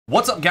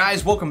What's up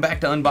guys, welcome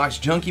back to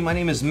Unbox Junkie. My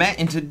name is Matt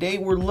and today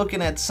we're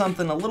looking at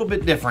something a little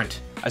bit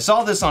different. I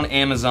saw this on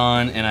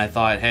Amazon and I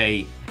thought,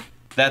 hey,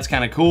 that's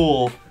kind of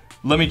cool.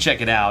 Let me check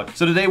it out.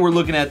 So today we're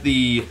looking at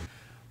the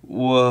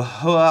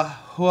Huawei.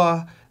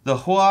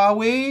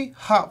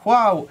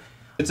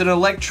 It's an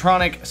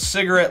electronic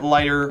cigarette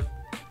lighter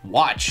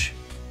watch.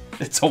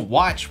 It's a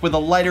watch with a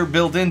lighter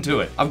built into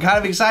it. I'm kind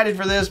of excited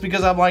for this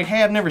because I'm like,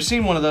 hey, I've never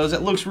seen one of those.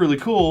 It looks really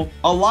cool.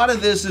 A lot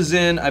of this is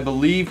in, I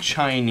believe,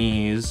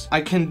 Chinese.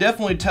 I can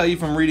definitely tell you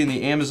from reading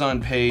the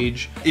Amazon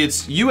page,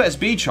 it's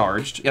USB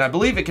charged, and I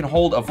believe it can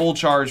hold a full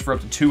charge for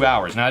up to 2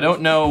 hours. Now, I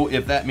don't know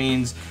if that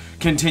means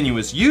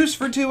continuous use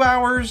for 2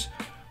 hours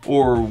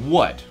or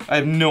what. I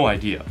have no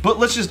idea. But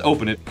let's just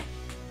open it.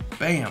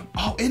 Bam.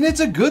 Oh, and it's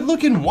a good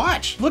looking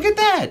watch. Look at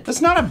that. That's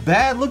not a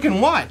bad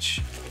looking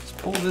watch. Let's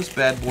pull this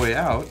bad boy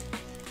out.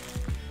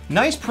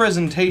 Nice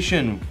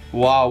presentation,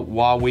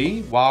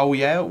 Huawei,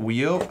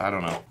 I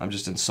don't know. I'm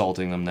just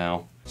insulting them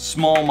now.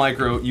 Small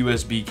micro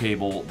USB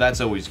cable, that's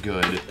always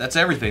good. That's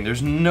everything.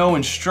 There's no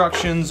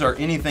instructions or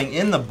anything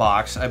in the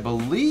box, I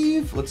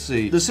believe. Let's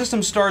see. The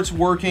system starts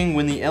working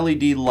when the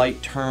LED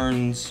light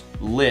turns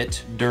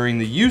lit during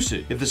the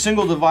usage. If the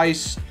single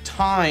device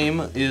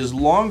time is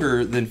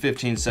longer than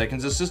 15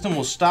 seconds, the system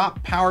will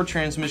stop power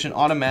transmission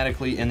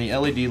automatically and the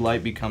LED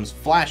light becomes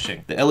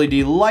flashing. The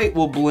LED light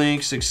will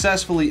blink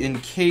successfully in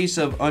case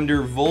of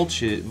under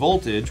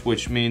voltage,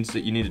 which means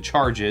that you need to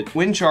charge it.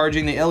 When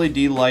charging, the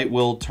LED light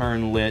will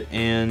turn lit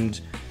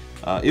and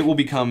it will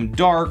become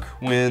dark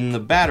when the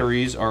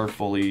batteries are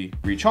fully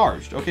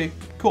recharged. Okay,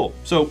 cool.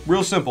 So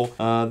real simple.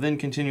 Then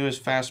continuous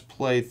fast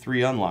play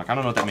 3 unlock. I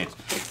don't know what that means.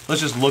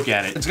 Let's just look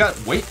at it. It's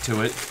got weight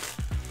to it.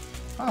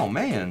 Oh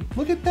man,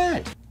 look at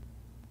that.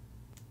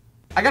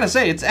 I gotta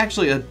say, it's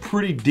actually a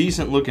pretty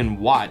decent looking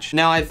watch.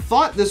 Now, I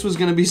thought this was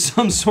gonna be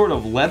some sort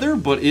of leather,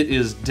 but it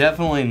is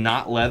definitely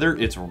not leather.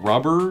 It's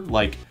rubber,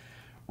 like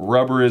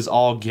rubber is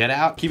all get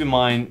out. Keep in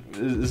mind,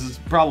 this is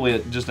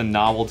probably just a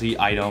novelty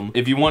item.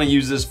 If you wanna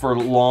use this for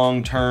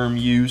long-term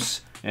use,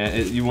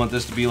 and you want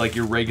this to be like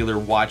your regular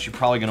watch, you're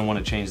probably gonna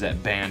wanna change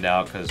that band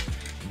out, because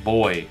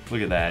boy,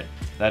 look at that.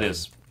 That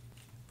is...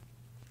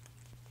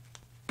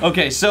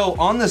 Okay, so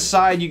on the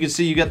side, you can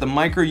see you got the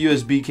micro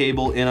USB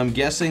cable, and I'm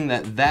guessing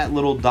that that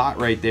little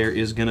dot right there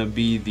is gonna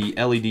be the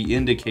LED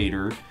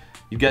indicator.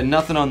 You've got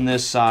nothing on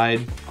this side.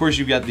 Of course,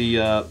 you've got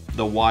the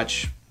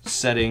watch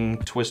setting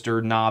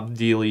twister knob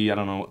dealy. I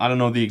don't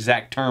know the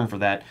exact term for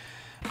that.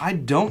 I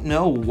don't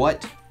know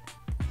what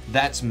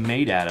that's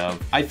made out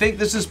of. I think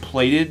this is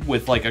plated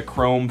with like a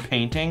chrome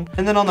painting,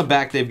 and then on the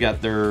back they've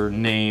got their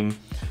name.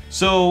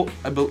 So,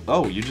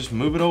 oh, you just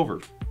move it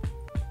over.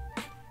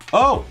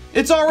 Oh,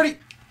 it's already...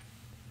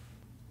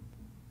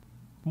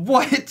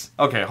 What?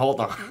 Okay, hold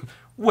on.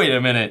 Wait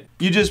a minute.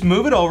 You just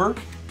move it over,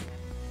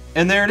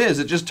 and there it is.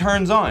 It just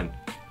turns on.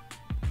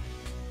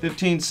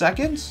 15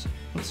 seconds?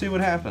 Let's see what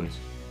happens.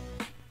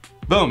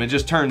 Boom, it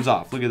just turns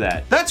off. Look at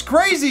that. That's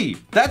crazy!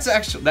 That's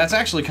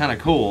actually kind of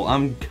cool.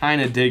 I'm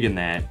kind of digging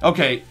that.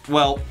 Okay,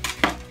 well,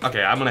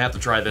 okay, I'm gonna have to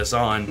try this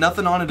on.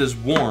 Nothing on it is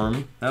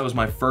warm. That was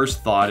my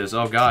first thought is,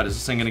 oh God, is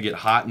this thing gonna get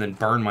hot and then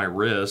burn my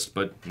wrist?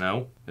 But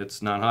no,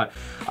 it's not hot.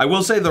 I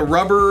will say the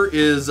rubber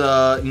is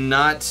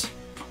not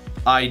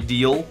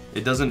ideal.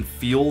 It doesn't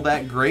feel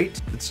that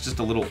great. It's just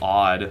a little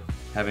odd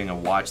having a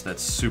watch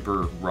that's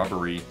super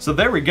rubbery. So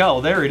there we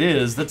go, there it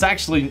is. That's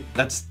actually,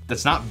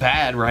 that's not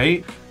bad,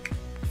 right?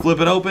 Flip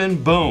it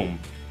open, boom.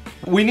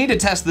 We need to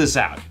test this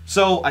out.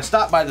 So I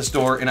stopped by the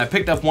store and I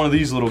picked up one of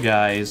these little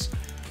guys.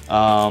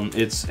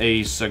 It's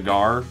a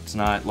cigar. It's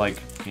not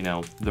like, you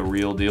know, the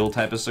real deal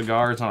type of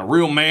cigar. It's not a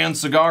real man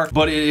cigar,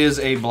 but it is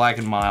a Black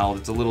and Mild.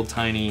 It's a little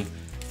tiny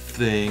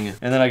thing.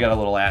 And then I got a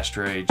little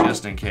ashtray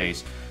just in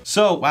case.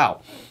 So,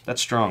 wow,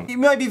 that's strong. You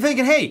might be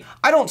thinking, hey,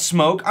 I don't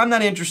smoke, I'm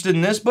not interested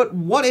in this, but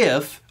what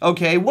if,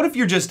 okay, what if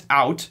you're just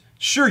out?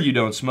 Sure you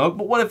don't smoke,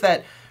 but what if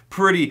that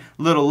pretty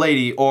little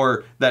lady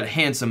or that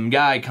handsome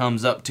guy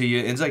comes up to you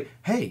and is like,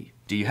 hey,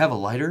 do you have a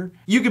lighter?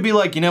 You could be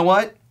like, you know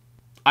what?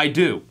 I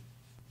do.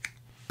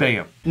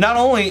 Bam. Not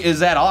only is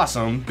that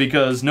awesome,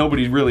 because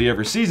nobody really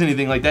ever sees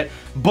anything like that,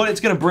 but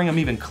it's gonna bring them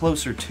even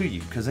closer to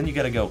you, because then you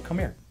gotta go, come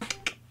here,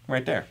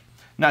 right there.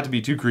 Not to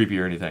be too creepy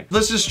or anything.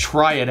 Let's just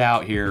try it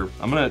out here.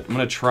 I'm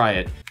gonna try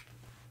it.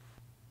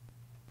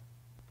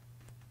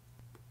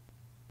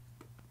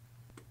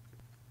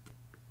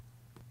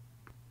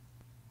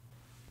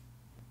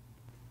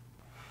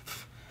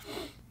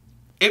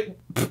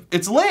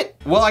 It's lit.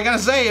 Well, I gotta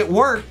say, it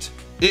worked.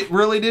 It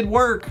really did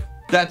work.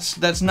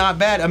 That's not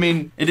bad. I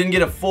mean, it didn't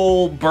get a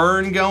full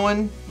burn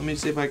going. Let me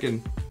see if I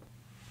can.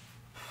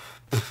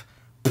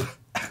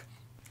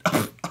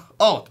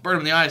 Oh, it's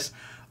burning the ice.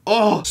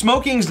 Oh,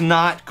 smoking's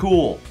not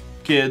cool,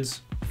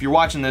 kids. If you're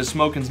watching this,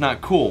 smoking's not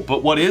cool.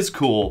 But what is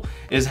cool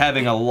is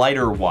having a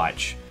lighter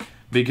watch,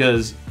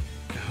 because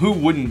who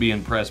wouldn't be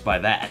impressed by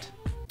that?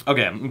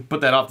 Okay, I'm gonna put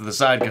that off to the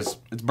side because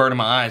it's burning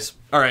my eyes.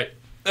 All right,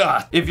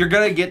 Ugh. If you're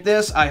gonna get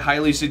this, I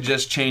highly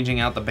suggest changing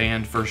out the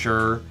band for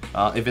sure.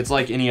 If it's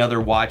like any other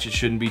watch, it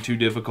shouldn't be too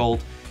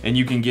difficult, and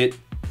you can get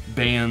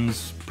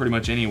bands pretty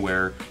much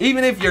anywhere.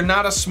 Even if you're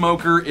not a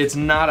smoker, it's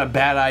not a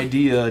bad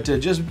idea to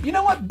just, you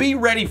know what, be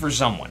ready for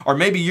someone. Or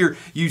maybe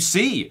you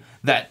see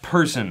that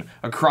person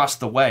across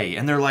the way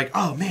and they're like,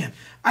 oh man,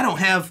 I don't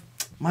have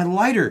my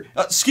lighter.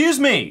 Excuse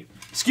me,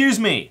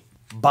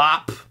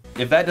 bop.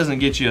 If that doesn't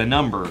get you a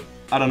number,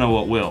 I don't know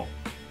what will.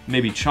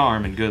 Maybe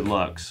charm and good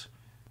looks.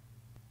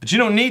 But you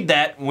don't need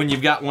that when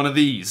you've got one of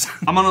these.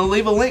 I'm gonna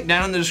leave a link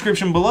down in the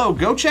description below.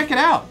 Go check it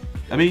out.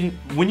 I mean,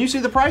 when you see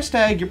the price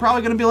tag, you're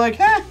probably gonna be like,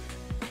 eh,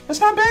 that's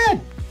not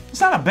bad. It's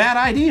not a bad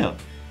idea.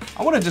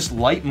 I wanna just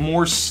light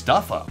more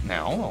stuff up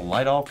now. I wanna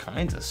light all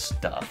kinds of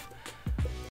stuff.